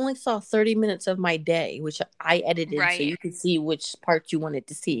like you only saw 30 minutes of my day, which I edited so right, you could see which parts you wanted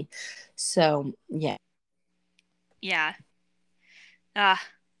to see. So yeah. yeah. Ah,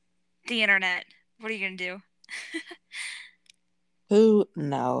 the internet. What are you gonna do? Who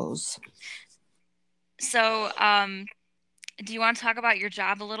knows? So, do you want to talk about your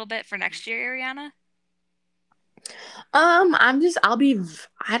job a little bit for next year, Ariana? I'll be,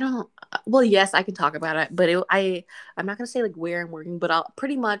 I don't, well, yes, I can talk about it, but I'm not gonna say like where I'm working, but I'll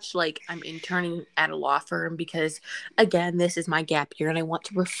pretty much like I'm interning at a law firm because, again, this is my gap year and I want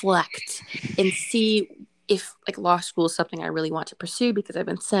to reflect and see if like law school is something I really want to pursue because I've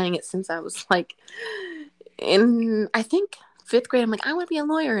been saying it since I was like in, I think, fifth grade. I'm like, I want to be a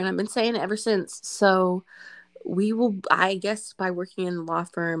lawyer, and I've been saying it ever since. So, we will, I guess, by working in a law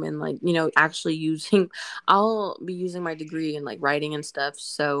firm and like actually using I'll be using my degree in like writing and stuff,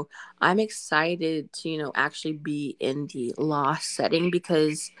 so I'm excited to actually be in the law setting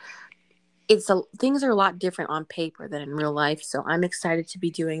because things are a lot different on paper than in real life, so I'm excited to be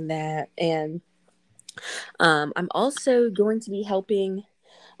doing that. And I'm also going to be helping.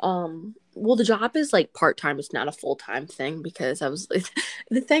 Well, the job is like part-time. It's not a full-time thing because I was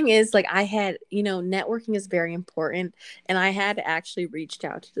the thing is like I had, networking is very important, and I had actually reached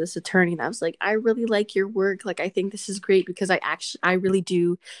out to this attorney and I was like, I really like your work. Like, I think this is great because I really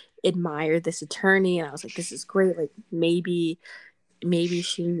do admire this attorney, and I was like, this is great. Like, maybe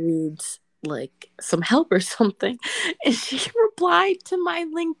she needs like some help or something. And she replied to my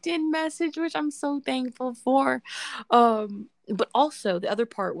LinkedIn message, which I'm so thankful for. But also the other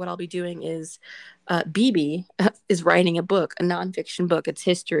part, what I'll be doing is BB is writing a book, a nonfiction book. It's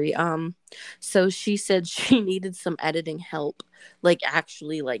history. So she said she needed some editing help, like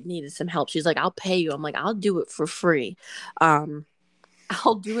actually like needed some help. She's like, I'll pay you. I'm like, I'll do it for free. Um,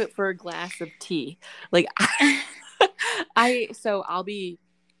 I'll do it for a glass of tea. Like so I'll be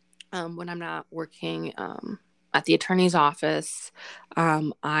when I'm not working at the attorney's office,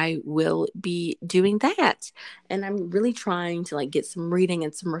 I will be doing that. And I'm really trying to like get some reading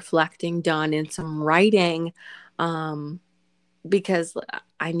and some reflecting done and some writing, um, because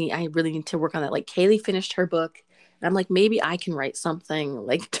I really need to work on that. Like, Kaylee finished her book, and I'm like, maybe I can write something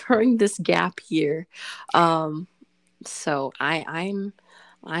like during this gap year. Um, so I'm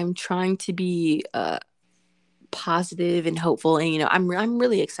trying to be positive and hopeful, and I'm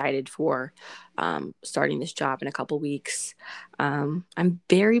really excited for starting this job in a couple weeks. I'm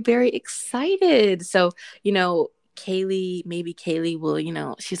very very excited. So maybe Kaylee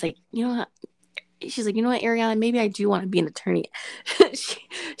will, she's like, Ariana, maybe I do want to be an attorney. she,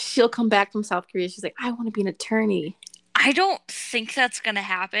 she'll come back from South Korea, she's like, I want to be an attorney. I don't think that's gonna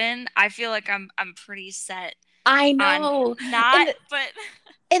happen. I feel like I'm pretty set I on know. not, and but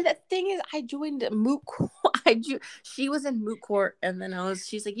And the thing is, I joined moot court. She was in moot court, and then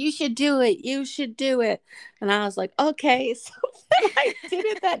she's like, "You should do it. You should do it." And I was like, "Okay." So then I did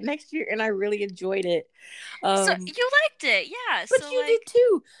it that next year, and I really enjoyed it. so Um, you liked it, yeah. but So you did like,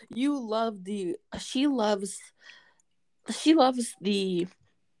 too. You love she loves the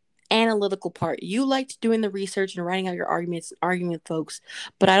analytical part. You liked doing the research and writing out your arguments, arguing with folks.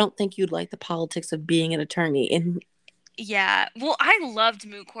 But I don't think you'd like the politics of being an attorney. And Yeah. Well, I loved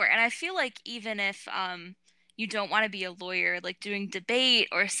moot court, and I feel like even if you don't want to be a lawyer, like doing debate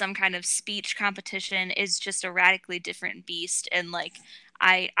or some kind of speech competition is just a radically different beast. And like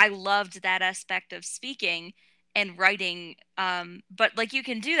I loved that aspect of speaking and writing. But like you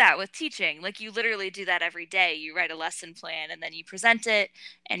can do that with teaching. Like you literally do that every day. You write a lesson plan and then you present it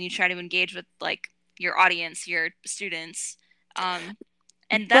and you try to engage with like your audience, your students. Um,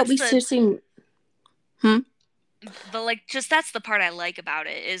 and But that's we seriously, hmm? the like just that's the part I like about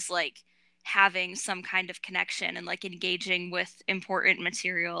it is like having some kind of connection and like engaging with important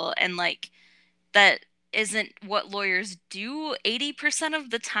material and like that isn't what lawyers do 80% of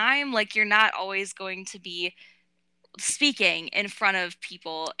the time. Like you're not always going to be speaking in front of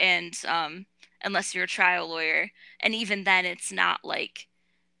people and unless you're a trial lawyer, and even then it's not like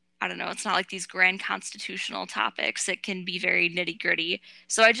I don't know, it's not like these grand constitutional topics. It can be very nitty gritty.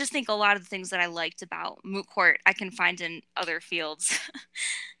 So I just think a lot of the things that I liked about moot court I can find in other fields.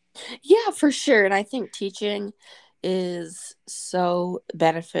 Yeah, for sure. And I think teaching is so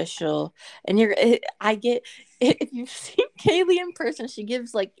beneficial. And I get, if you've seen Kaylee in person, she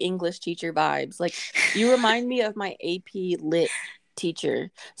gives like English teacher vibes. Like you remind me of my AP Lit teacher.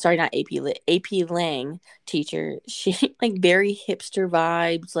 Sorry, not AP Lit, AP Lang teacher. She like very hipster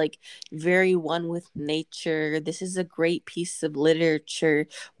vibes, like very one with nature. This is a great piece of literature.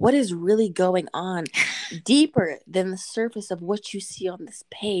 What is really going on? Deeper than the surface of what you see on this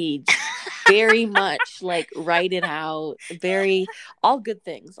page. Very much like write it out. Very all good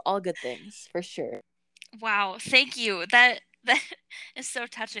things for sure. Wow, thank you. That is so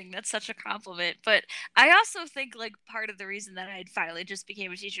touching. That's such a compliment. But I also think like part of the reason that I finally just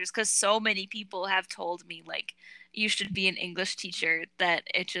became a teacher is because so many people have told me like you should be an English teacher that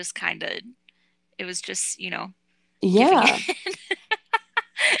it just kind of it was just giving Yeah. in.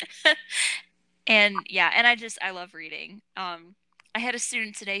 And yeah, and I love reading. I had a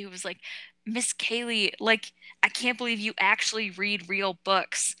student today who was like, Miss Kaylee, like, I can't believe you actually read real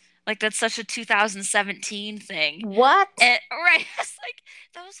books. Like that's such a 2017 thing. What? And right, it's like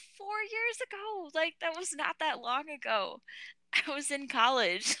that was 4 years ago. Like that was not that long ago. I was in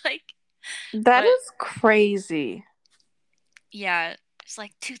college. Like, That but is crazy. yeah, it's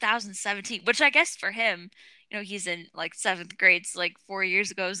like 2017, which I guess for him, he's in like seventh grade. So like 4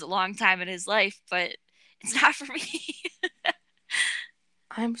 years ago is a long time in his life, but it's not for me.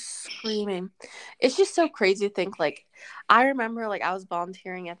 I'm screaming. It's just so crazy to think like I remember like I was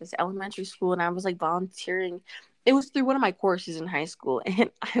volunteering at this elementary school and I was like volunteering. It was through one of my courses in high school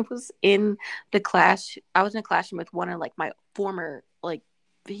and I was in a classroom with one of like my former like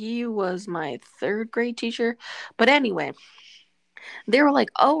he was my third grade teacher. But anyway, they were like,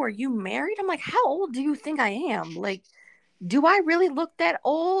 "Oh, are you married?" I'm like, "How old do you think I am? Like, do I really look that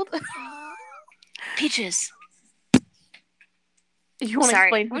old?" Peaches. You want to Sorry,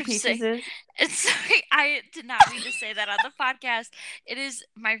 explain who what did you Peaches say? is? Sorry, I did not mean to say that on the podcast. It is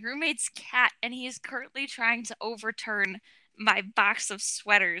my roommate's cat, and he is currently trying to overturn my box of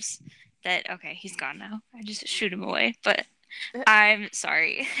sweaters. Okay, he's gone now. I just shoot him away, but I'm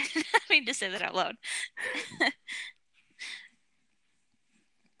sorry. I did not mean to say that out loud.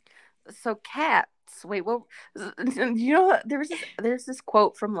 So cats. Wait, what? You know, there's this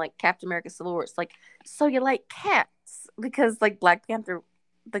quote from like Captain America: Civil War. It's like, so you like cats because like Black Panther,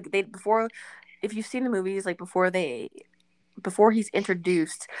 like they before, if you've seen the movies, like before he's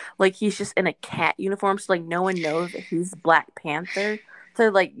introduced, like he's just in a cat uniform, so like no one knows that he's Black Panther. So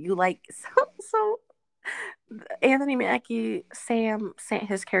like you like so Anthony Mackie, Sam,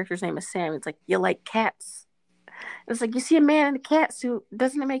 his character's name is Sam. It's like you like cats. It's like you see a man in a cat suit.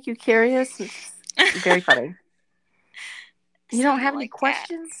 Doesn't it make you curious? It's very funny. You So don't you have any like cats?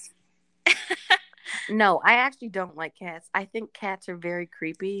 questions? No, I actually don't like cats. I think cats are very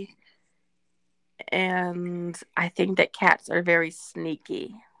creepy, and I think that cats are very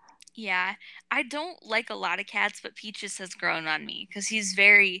sneaky. Yeah, I don't like a lot of cats, but Peaches has grown on me because he's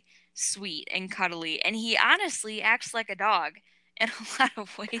very sweet and cuddly, and he honestly acts like a dog in a lot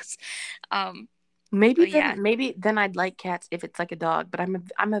of ways. Um, but yeah, Maybe then I'd like cats if it's like a dog. But I'm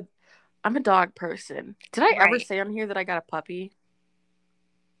a dog person. Did I ever right. say on here that I got a puppy?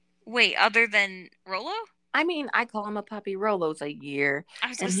 Wait, other than Rolo? I mean, I call him a puppy. Rolo's a year, I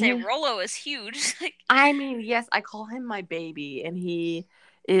was gonna and say he Rolo is huge. Like, I mean, yes, I call him my baby, and he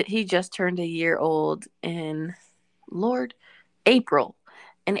just turned a year old in Lord April.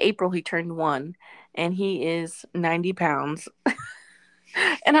 In April, he turned 1, and he is 90 pounds.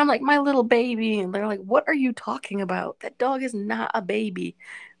 And I'm like, my little baby, and they're like, what are you talking about? That dog is not a baby.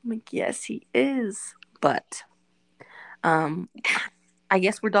 I'm like, yes, he is, but um, I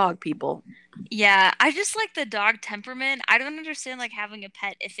guess we're dog people. Yeah, I just like the dog temperament. I don't understand like having a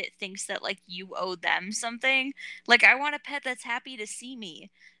pet if it thinks that like you owe them something. Like I want a pet that's happy to see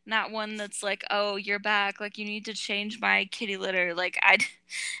me, not one that's like, "Oh, you're back. Like you need to change my kitty litter." Like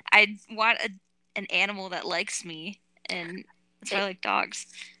I'd want an animal that likes me, and that's why I It, like dogs.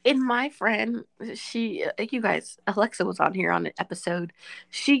 in my friend, you guys, Alexa was on here on an episode.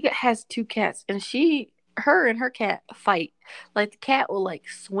 She has two cats, and her and her cat fight. Like the cat will like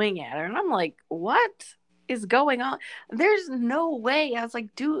swing at her, and I'm like, what is going on? There's no way. I was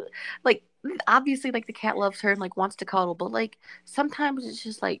like, dude, like obviously, like the cat loves her and like wants to cuddle, but like sometimes it's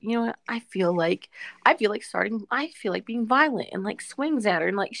just like, you know what? I feel like being violent and like swings at her,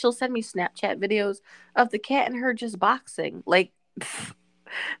 and like she'll send me Snapchat videos of the cat and her just boxing, like.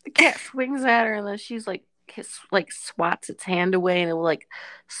 The cat swings at her and then she's like swats its hand away and it will like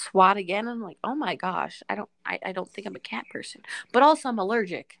swat again. I'm like, oh my gosh, I don't think I'm a cat person, but also I'm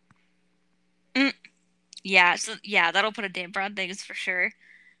allergic. Mm, yeah, so yeah, that'll put a damper on things for sure.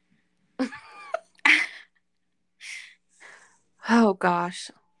 Oh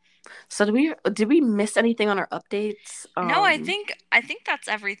gosh. So did we miss anything on our updates? No, I think that's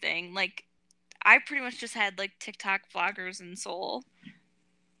everything. Like I pretty much just had like TikTok vloggers and Soul.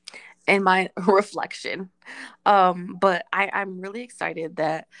 And my reflection. But I'm really excited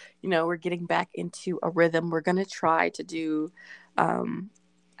that, we're getting back into a rhythm. We're gonna try to do um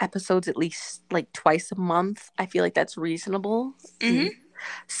episodes at least like twice a month. I feel like that's reasonable. Hmm.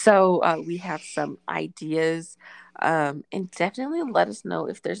 So we have some ideas. And definitely let us know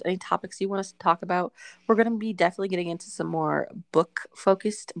if there's any topics you want us to talk about. We're going to be definitely getting into some more book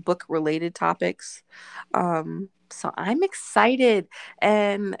focused, book related topics. So I'm excited.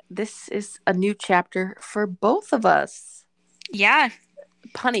 And this is a new chapter for both of us. Yeah.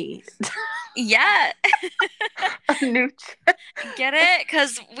 Punny. Yeah. A new Get it?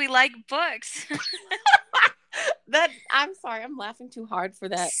 Because we like books. that I'm sorry, I'm laughing too hard for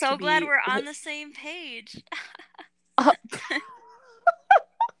that to So glad be we're on the same page. up.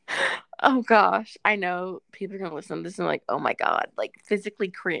 Oh gosh, I know people are gonna listen to this and like, oh my god, like physically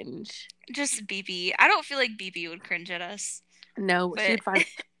cringe. Just BB. I don't feel like BB would cringe at us, No, but she'd find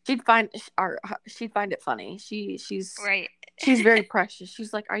she'd find it funny. right. She's very precious.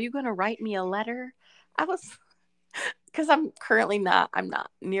 She's like, "Are you gonna write me a letter?" I was because I'm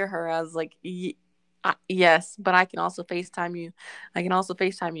not near her. I was like, yes, but I can also FaceTime you. I can also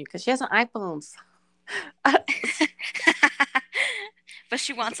FaceTime you because she has an iPhone. But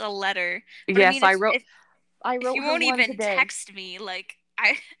she wants a letter. But I Yes, mean, I if wrote you her won't one even today. text me, like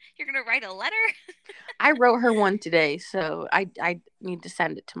I, you're gonna write a letter? I wrote her one today, so I need to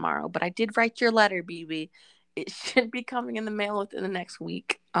send it tomorrow. But I did write your letter, BB. It should be coming in the mail within the next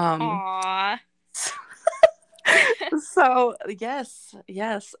week. Aw. So yes,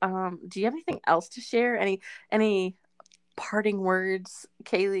 yes. Do you have anything else to share? Any parting words,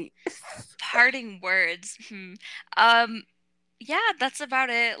 Kaylee? Parting words. Um, yeah, that's about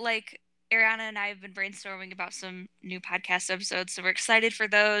it. Like Ariana and I have been brainstorming about some new podcast episodes, so we're excited for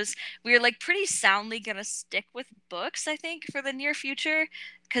those. We're like pretty soundly gonna stick with books, I think, for the near future,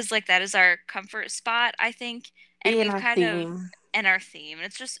 because like that is our comfort spot, I think, and In we've our kind of theme. and our theme,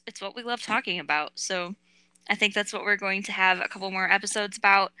 and it's what we love talking about. So I think that's what we're going to have a couple more episodes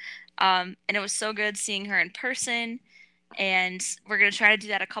about. And it was so good seeing her in person, and we're gonna try to do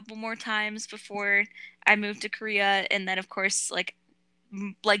that a couple more times before I move to Korea, and then of course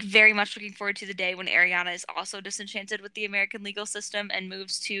like very much looking forward to the day when Ariana is also disenchanted with the American legal system and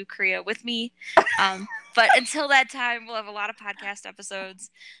moves to Korea with me. But until that time, we'll have a lot of podcast episodes.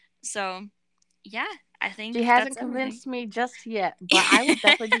 So yeah, I She think that's hasn't everything. convinced me just yet, but I will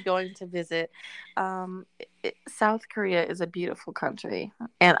definitely be going to visit. South Korea is a beautiful country,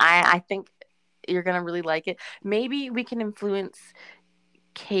 and I think you're gonna really like it. Maybe we can influence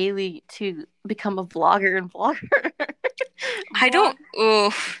Kaylee to become a vlogger and vlogger. I don't. Vlog.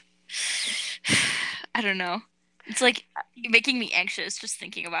 Oh, I don't know. It's like making me anxious just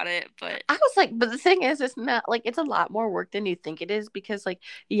thinking about it. But I was like, but the thing is, it's not like it's a lot more work than you think it is because, like,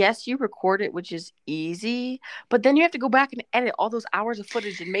 yes, you record it, which is easy, but then you have to go back and edit all those hours of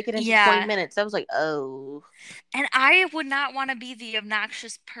footage and make it into 20 yeah, minutes. I was like, oh, and I would not want to be the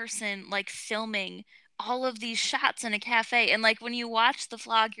obnoxious person like filming all of these shots in a cafe. And like when you watch the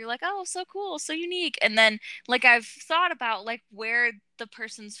vlog, you're like, oh, so cool, so unique. And then like I've thought about like where the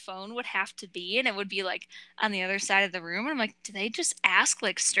person's phone would have to be, and it would be like on the other side of the room. And I'm like, do they just ask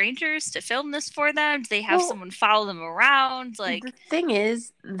like strangers to film this for them? Do they have well, someone follow them around? the Like, thing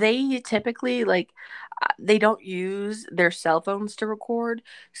is, they typically they don't use their cell phones to record,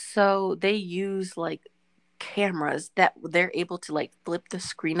 so they use like cameras that they're able to like flip the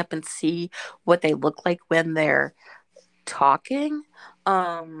screen up and see what they look like when they're talking.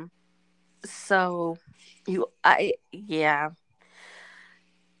 Um, so yeah,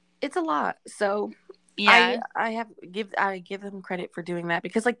 it's a lot. So Yeah. I give them credit for doing that,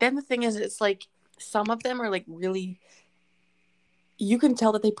 because like then the thing is, it's like some of them are like really, you can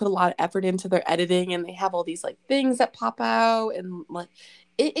tell that they put a lot of effort into their editing, and they have all these like things that pop out, and like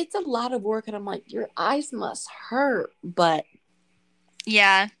it's a lot of work, and I'm like, your eyes must hurt, but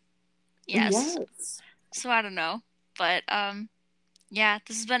Yeah. Yes. yes, So I don't know. But yeah,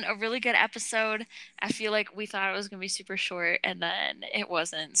 this has been a really good episode. I feel like we thought it was gonna be super short and then it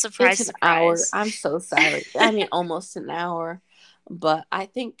wasn't. it's Surprise, an hour. surprise. I'm so sorry. I mean, almost an hour, but I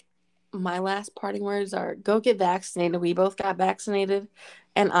think my last parting words are, go get vaccinated. We both got vaccinated,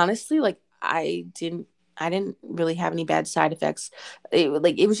 and honestly, like I didn't really have any bad side effects. It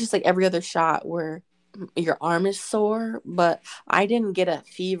was just like every other shot where your arm is sore, but I didn't get a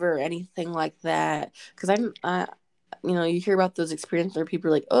fever or anything like that, because I didn't. You hear about those experiences where people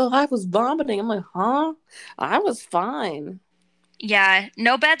are like, "Oh, I was vomiting." I'm like, "Huh? I was fine." Yeah,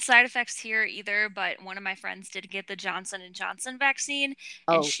 no bad side effects here either, but one of my friends did get the Johnson and Johnson vaccine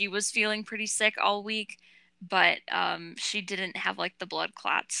and Oh, she was feeling pretty sick all week, but she didn't have like the blood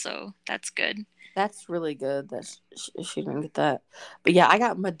clots, so that's good. that's really good that she didn't get that. But yeah, I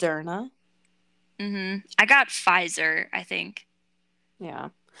got Moderna. I got Pfizer, I think. Yeah.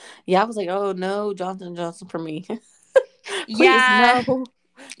 Yeah, I was like, "Oh no, Johnson & Johnson for me." Please Yeah, no.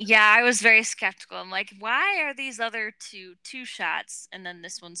 yeah, I was very skeptical. I'm like, why are these other two shots and then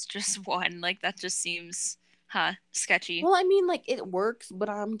this one's just one? Like that just seems, sketchy. Well, I mean, like it works, but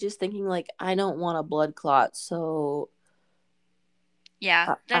I'm just thinking like I don't want a blood clot, so Yeah,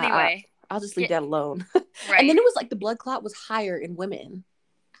 I, but I, I anyway, I'll just leave yeah, that alone. And then right. it was like the blood clot was higher in women.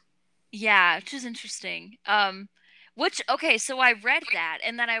 Yeah, which is interesting. Which okay, so I read that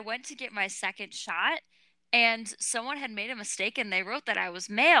and then I went to get my second shot and someone had made a mistake and they wrote that I was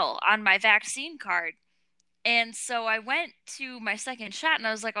male on my vaccine card. And so I went to my second shot and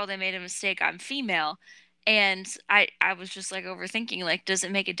I was like, "Oh, they made a mistake. I'm female." And I was just like overthinking like, does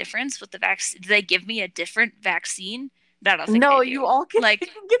it make a difference with the vaccine? Do they give me a different vaccine? I don't think No, they you do. all get Like,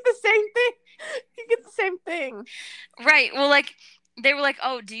 you get the same thing. You get the same thing. right. Well, like they were like,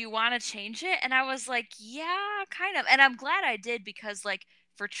 "Oh, do you want to change it?" And I was like, "Yeah, kind of." And I'm glad I did because like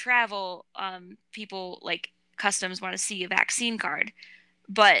for travel, people like customs want to see a vaccine card.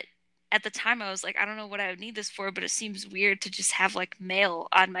 But at the time I was like, I don't know what I would need this for, but it seems weird to just have like mail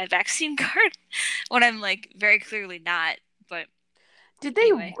on my vaccine card when I'm like very clearly not. But Did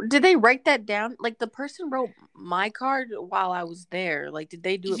they anyway. did they write that down? Like the person wrote my card while I was there. Like did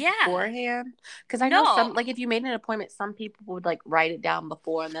they do it Yeah. beforehand? Because I know No. some, like if you made an appointment, some people would like write it down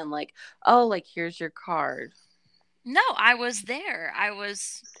before and then like, oh, like here's your card. No, I was there. I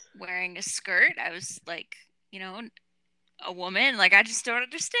was wearing a skirt. I was like, you know, a woman. Like I just don't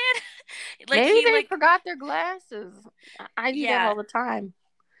understand. Like Maybe he they like forgot their glasses. I do that yeah. all the time.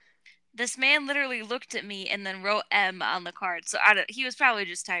 This man literally looked at me and then wrote M on the card. So I don't, he was probably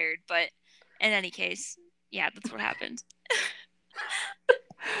just tired, but in any case, yeah, that's what happened.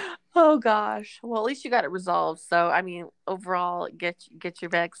 Oh gosh. Well, at least you got it resolved. So I mean, overall, get your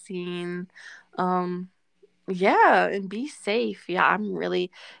vaccine. Um, yeah, and be safe. Yeah, I'm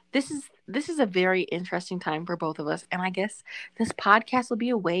really. This is a very interesting time for both of us, and I guess this podcast will be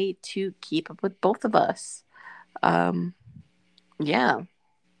a way to keep up with both of us. Um, yeah.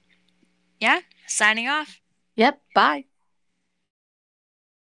 Yeah, signing off. Yep. Bye.